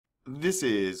This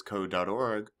is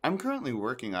Code.org. I'm currently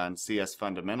working on CS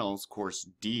Fundamentals, Course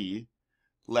D,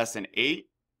 Lesson 8,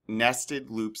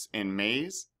 Nested Loops in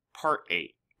Maze, Part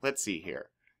 8. Let's see here.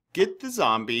 Get the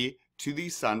zombie to the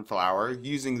sunflower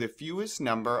using the fewest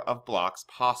number of blocks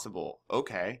possible.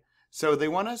 Okay, so they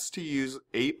want us to use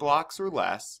 8 blocks or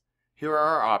less. Here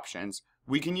are our options.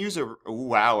 We can use a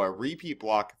repeat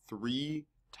block 3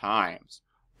 times.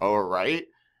 Alright,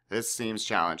 this seems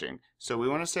challenging. So we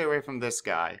want to stay away from this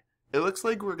guy. It looks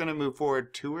like we're going to move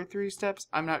forward 2 or 3 steps.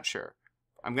 I'm not sure.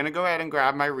 I'm going to go ahead and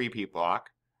grab my repeat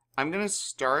block. I'm going to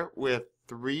start with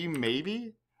 3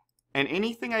 maybe. And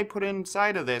anything I put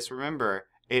inside of this, remember,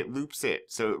 it loops it.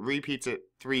 So it repeats it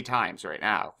 3 times right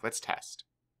now. Let's test.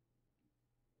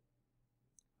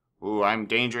 Ooh, I'm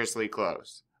dangerously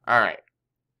close. Alright.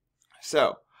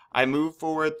 So I move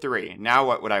forward 3. Now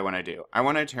what would I want to do? I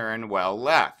want to turn, well,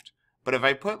 left. But if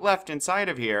I put left inside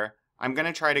of here, I'm going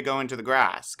to try to go into the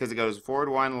grass because it goes forward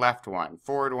 1, left 1,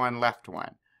 forward 1, left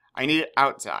 1. I need it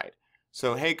outside.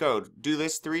 So, hey code, do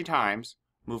this 3 times.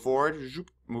 Move forward, zoop,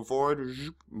 move forward,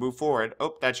 zoop, move forward.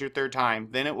 Oh, that's your 3rd time.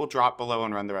 Then it will drop below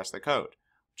and run the rest of the code.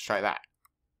 Let's try that.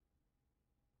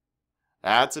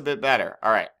 That's a bit better.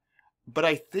 All right. But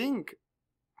I think,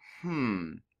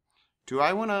 do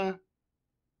I want to...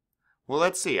 Well,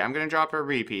 let's see. I'm going to drop a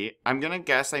repeat. I'm going to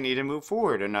guess I need to move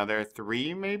forward another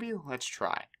 3 maybe. Let's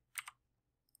try.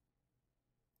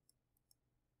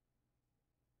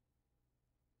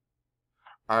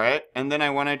 All right, and then I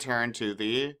want to turn to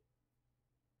the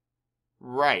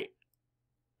right.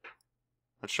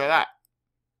 Let's try that.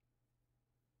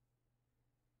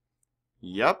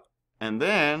 Yep, and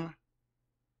then,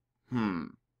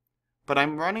 but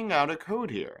I'm running out of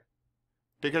code here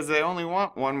because they only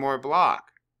want 1 more block.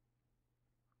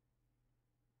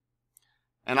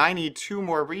 And I need 2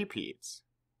 more repeats.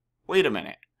 Wait a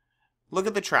minute. Look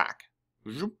at the track.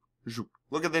 Zoop, zoop.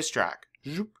 Look at this track.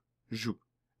 Zoop, zoop.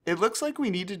 It looks like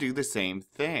we need to do the same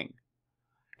thing.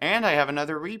 And I have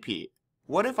another repeat.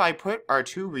 What if I put our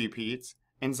 2 repeats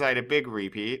inside a big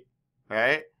repeat,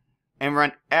 right? And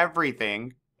run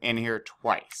everything in here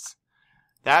twice.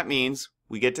 That means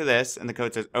we get to this and the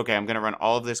code says, okay, I'm going to run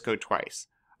all of this code twice.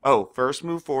 Oh, first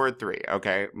move forward 3.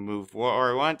 Okay, move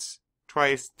forward once,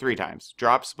 twice, 3 times.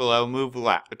 Drops below, move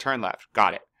left, turn left.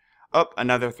 Got it. Up,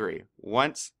 another 3.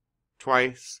 Once,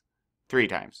 twice, 3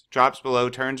 times. Drops below,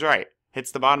 turns right. Hits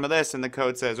the bottom of this, and the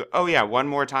code says, oh yeah, 1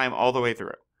 more time all the way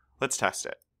through. Let's test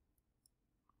it.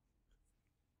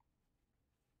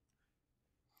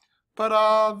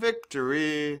 Ta-da!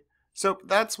 Victory! So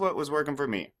that's what was working for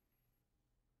me.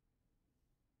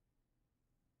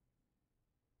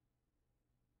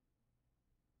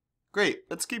 Great,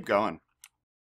 let's keep going.